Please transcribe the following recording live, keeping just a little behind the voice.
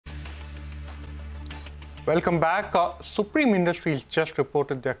Welcome back. Supreme Industries just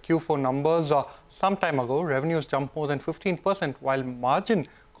reported their Q4 numbers some time ago. Revenues jumped more than 15%, while margin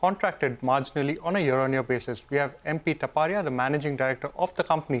contracted marginally on a year-on-year basis. We have MP Taparia, the managing director of the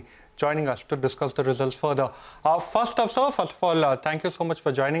company, joining us to discuss the results further. First up, sir, first of all, thank you so much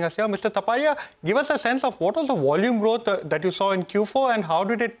for joining us here. Mr. Taparia, give us a sense of what was the volume growth that you saw in Q4 and how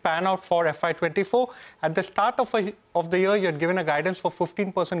did it pan out for FY24? At the start of the year, you had given a guidance for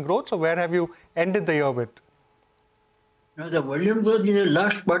 15% growth. So where have you ended the year with? Now, the volume growth in the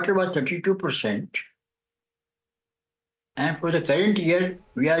last quarter was 32%. And for the current year,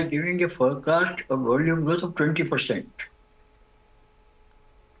 we are giving a forecast of volume growth of 20%.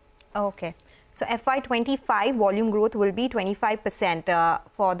 Okay. So FY25 volume growth will be 25%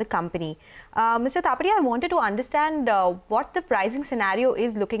 for the company. Mr. Taparia, I wanted to understand what the pricing scenario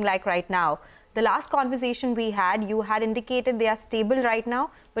is looking like right now. The last conversation we had, you had indicated they are stable right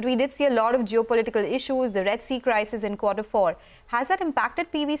now, but we did see a lot of geopolitical issues, the Red Sea crisis in Q4. Has that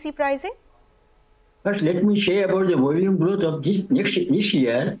impacted PVC pricing? First, let me say about the volume growth of this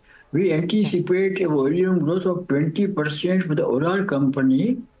year. We anticipate a volume growth of 20% for the overall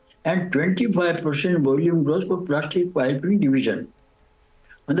company and 25% volume growth for plastic piping division.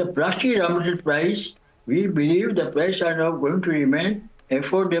 On the plastic raw material price, we believe the prices are now going to remain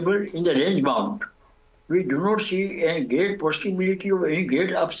affordable in the range bound. We do not see a great possibility of any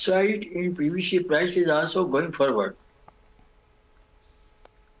great upside in PVC prices also going forward.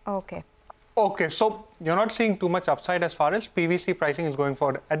 Okay. Okay, so you're not seeing too much upside as far as PVC pricing is going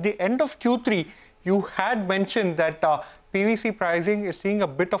forward. At the end of Q3, you had mentioned that PVC pricing is seeing a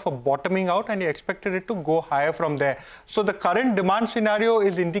bit of a bottoming out and you expected it to go higher from there. So the current demand scenario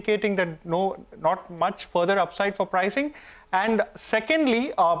is indicating that not much further upside for pricing. And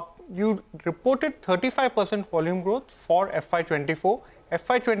secondly, you reported 35% volume growth for FY24.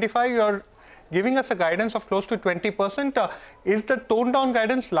 FY25, you're giving us a guidance of close to 20%. Is the toned down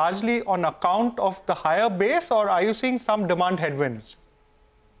guidance largely on account of the higher base or are you seeing some demand headwinds?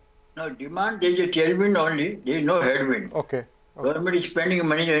 No, demand, there is a tailwind only, there is no headwind. Okay. Government is spending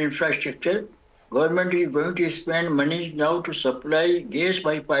money on infrastructure. Government is going to spend money now to supply gas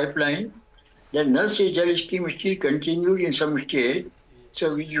by pipeline. The Nal Se Jal scheme still continued in some state.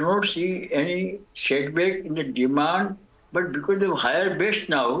 So we do not see any setback in the demand. But because of higher base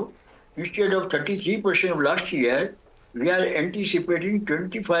now, instead of 33% of last year, we are anticipating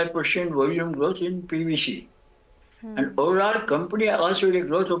 25% volume growth in PVC. And overall, company also had a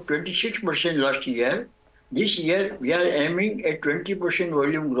growth of 26% last year. This year, we are aiming at 20%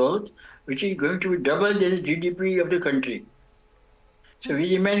 volume growth, which is going to be double the GDP of the country. So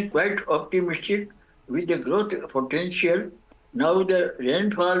we remain quite optimistic with the growth potential. Now the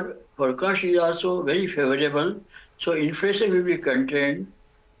rainfall forecast is also very favorable. So inflation will be contained.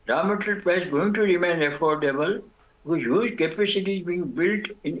 Raw material price going to remain affordable, with huge capacity being built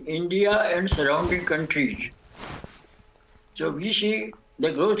in India and surrounding countries. So we see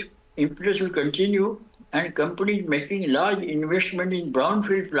the growth impetus will continue and companies making large investment in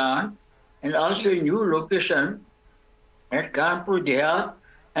brownfield plant and also a new location at Kanpur, Dehat,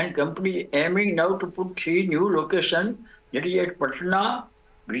 and companies aiming now to put 3 new locations, that is at Patna,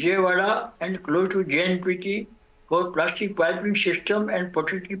 Vijayawada, and close to JNPT for plastic piping system and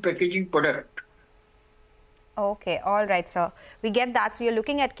pottery packaging product. Okay, all right, sir. We get that. So you're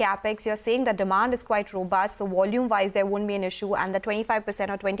looking at capex. You're saying that demand is quite robust. So volume-wise, there won't be an issue, and the 25%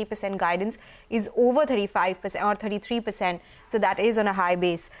 or 20% guidance is over 35% or 33%. So that is on a high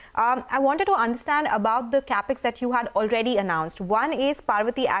base. I wanted to understand about the capex that you had already announced. One is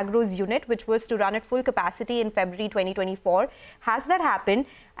Parvati Agro's unit, which was to run at full capacity in February 2024. Has that happened?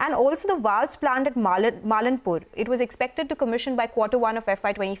 And also the valves plant at Malanpur. It was expected to commission by Q1 of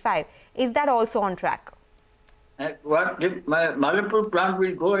FY25. Is that also on track? My Malanpur plant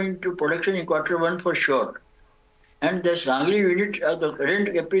will go into production in Q1 for sure. And the Sangli unit, the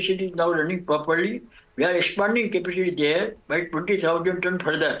current capacity is now running properly. We are expanding capacity there by 20,000 tons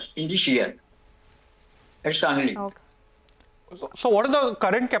further in this year at Sangli. Okay. So what is the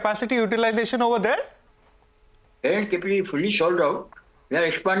current capacity utilization over there? Current capacity fully sold out. We are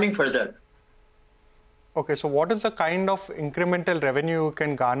expanding further. Okay, so what is the kind of incremental revenue you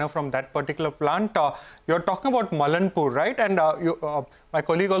can garner from that particular plant? You're talking about Malanpur, right? And my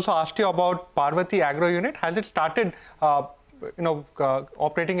colleague also asked you about Parvati Agro unit. Has it started,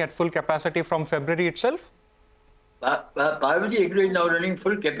 operating at full capacity from February itself? Parvati Agro is now running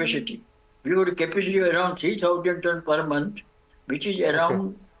full capacity. We have a capacity of around 3,000 tons per month, which is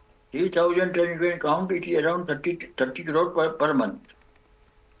around 3,000 tons. You can count it is around 30 crore per month.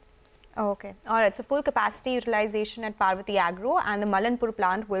 Okay. All right. So full capacity utilization at Parvati Agro and the Malanpur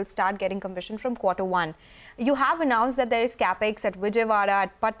plant will start getting commissioned from Q1. You have announced that there is capex at Vijayawada,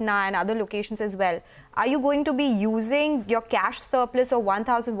 at Patna and other locations as well. Are you going to be using your cash surplus of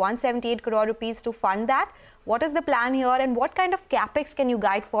 1,178 crore rupees to fund that? What is the plan here and what kind of capex can you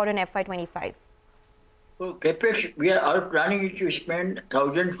guide for in FY25? So capex, we are planning to spend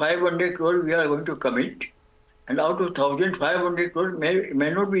 1,500 crore we are going to commit. And out of 1,500 crore may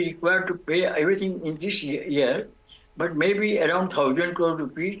not be required to pay everything in this year, but maybe around 1,000 crore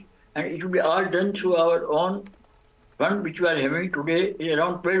rupees. And it will be all done through our own fund, which we are having today, is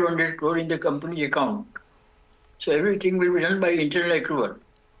around 1,200 crore in the company account. So everything will be done by internal accrual.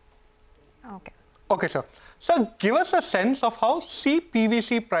 Okay. Okay, sir. So give us a sense of how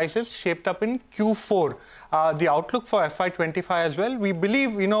CPVC prices shaped up in Q4. The outlook for FY25 as well. We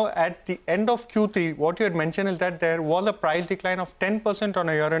believe, at the end of Q3, what you had mentioned is that there was a price decline of 10% on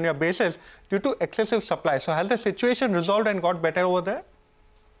a year-on-year basis due to excessive supply. So has the situation resolved and got better over there?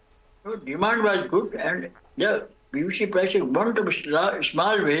 So demand was good and the PVC prices went up a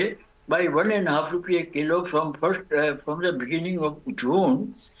small way by 1.5 rupee a kilo from the beginning of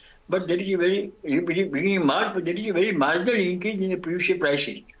June. But there is a beginning March, but there is a very marginal increase in the PVC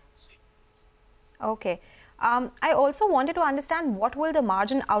prices. Okay. I also wanted to understand what will the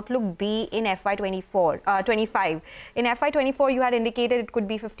margin outlook be in FY25. In FY24, you had indicated it could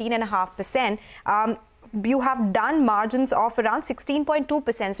be 15.5%. You have done margins of around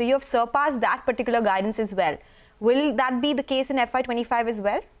 16.2%. So you have surpassed that particular guidance as well. Will that be the case in FY25 as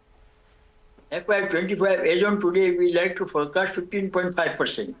well? FY25, as on today, we like to forecast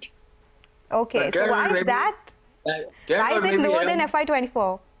 15.5%. Okay, so why is that? Why is it lower than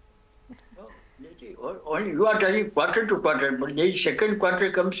FY24? Only you are telling quarter to quarter, but the second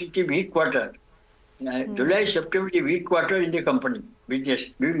quarter comes with the weak quarter. July, September, the weak quarter in the company business,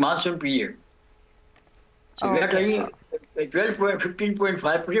 big monsoon period. So we are telling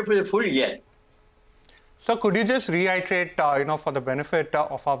 15.5% for the full year. So could you just reiterate, for the benefit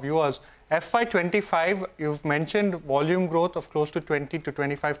of our viewers, FY25, you've mentioned volume growth of close to 20 to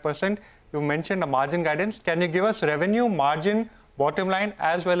 25%. You mentioned a margin guidance. Can you give us revenue, margin, bottom line,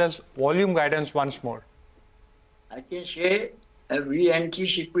 as well as volume guidance once more? I can say we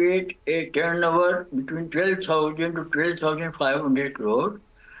anticipate a turnover between 12,000 to 12,500 crore.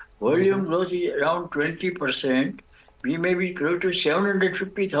 Volume growth is around 20%. We may be close to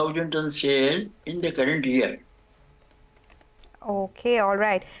 750,000 ton sale in the current year. Okay, all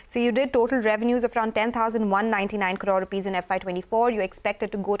right. So you did total revenues of around 10,199 crore rupees in FY24. You expect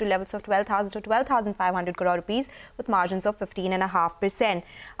it to go to levels of 12,000 to 12,500 crore rupees with margins of 15.5%.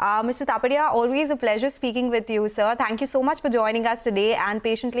 Mr. Taparia, always a pleasure speaking with you, sir. Thank you so much for joining us today and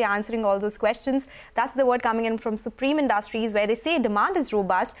patiently answering all those questions. That's the word coming in from Supreme Industries, where they say demand is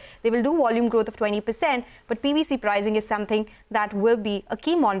robust. They will do volume growth of 20%, but PVC pricing is something that will be a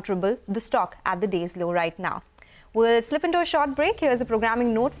key monitorable, the stock at the day's low right now. We'll slip into a short break. Here's a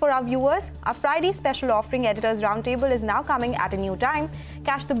programming note for our viewers. Our Friday special offering Editors Roundtable is now coming at a new time.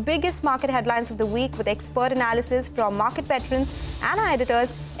 Catch the biggest market headlines of the week with expert analysis from market veterans and our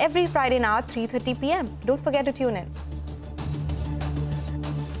editors every Friday now at 3:30 p.m. Don't forget to tune in.